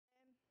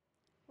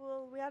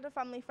We had a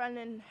family friend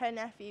and her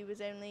nephew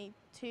was only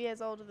 2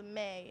 years older than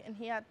me, and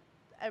he had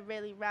a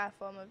really rare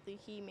form of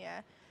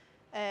leukemia,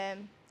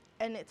 and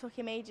it took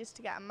him ages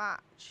to get a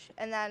match.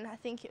 And then I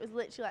think it was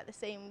literally like the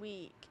same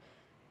week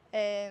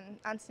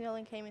Anthony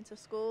Nolan came into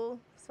school,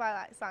 so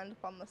I signed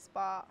up on the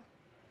spot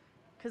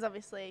because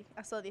obviously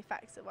I saw the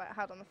effects of what it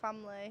had on the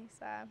family.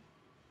 So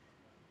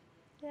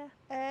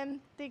yeah,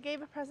 they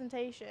gave a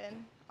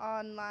presentation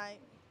on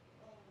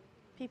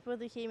people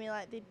with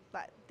leukemia,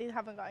 they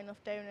haven't got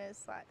enough donors,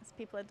 so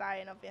people are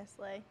dying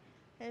obviously.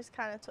 And it just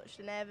kind of touched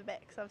the nerve a bit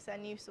because obviously I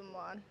knew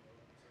someone.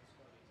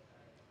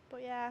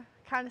 But yeah,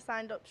 kind of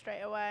signed up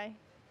straight away.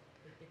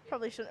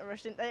 Probably shouldn't have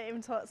rushed into it,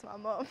 even told it to my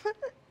mum.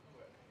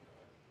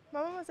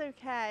 My mum was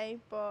okay,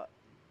 but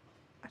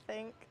I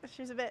think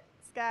she was a bit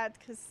scared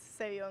because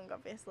so young,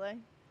 obviously.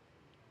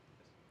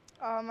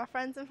 Oh, my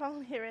friends and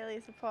family are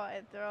really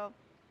supportive. They're all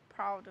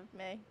proud of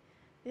me.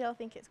 They all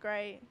think it's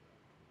great.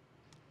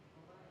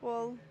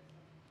 Well,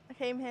 I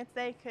came here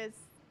today because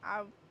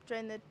I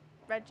joined the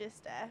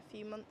register a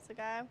few months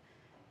ago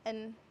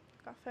and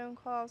got a phone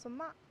call I was on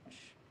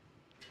match.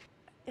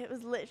 It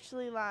was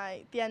literally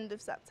like the end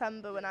of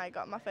September when I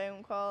got my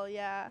phone call,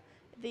 yeah.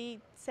 They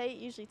say it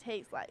usually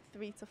takes like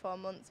 3 to 4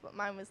 months, but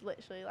mine was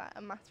literally like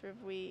a matter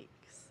of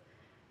weeks.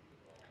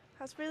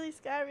 That's really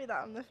scary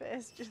that I'm the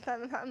first, just that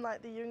I'm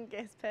like the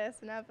youngest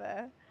person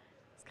ever.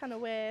 It's kind of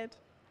weird.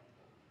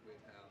 Weird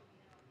how?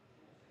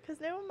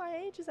 Because no one my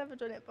age has ever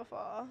done it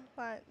before.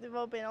 Like, they've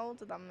all been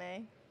older than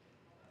me.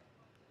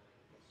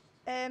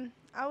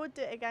 I would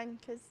do it again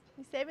because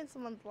you're saving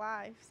someone's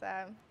life,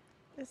 so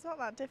it's not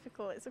that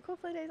difficult. It's a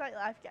couple of days out of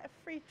your life, you get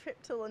a free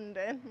trip to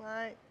London,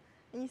 and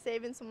you're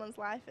saving someone's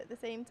life at the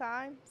same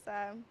time,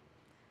 so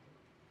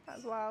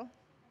as well.